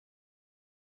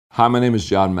Hi, my name is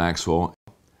John Maxwell,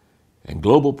 and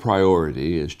Global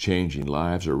Priority is changing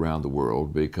lives around the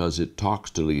world because it talks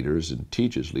to leaders and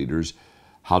teaches leaders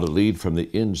how to lead from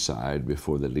the inside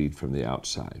before they lead from the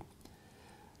outside.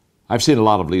 I've seen a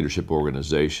lot of leadership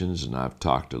organizations, and I've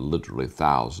talked to literally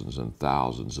thousands and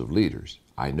thousands of leaders.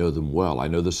 I know them well. I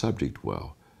know the subject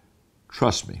well.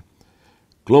 Trust me,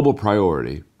 Global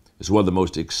Priority is one of the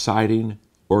most exciting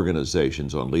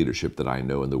organizations on leadership that I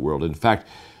know in the world. In fact,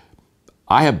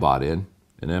 I have bought in,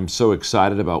 and I'm so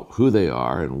excited about who they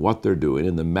are and what they're doing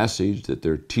and the message that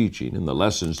they're teaching and the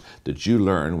lessons that you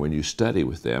learn when you study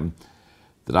with them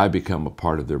that I become a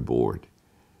part of their board.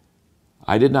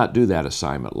 I did not do that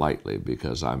assignment lightly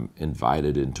because I'm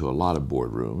invited into a lot of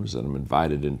boardrooms and I'm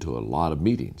invited into a lot of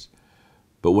meetings.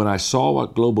 But when I saw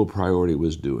what Global Priority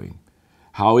was doing,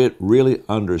 how it really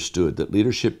understood that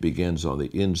leadership begins on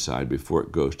the inside before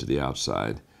it goes to the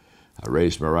outside, I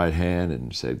raised my right hand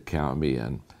and said, count me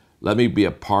in. Let me be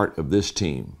a part of this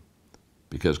team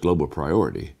because Global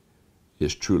Priority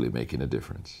is truly making a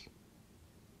difference.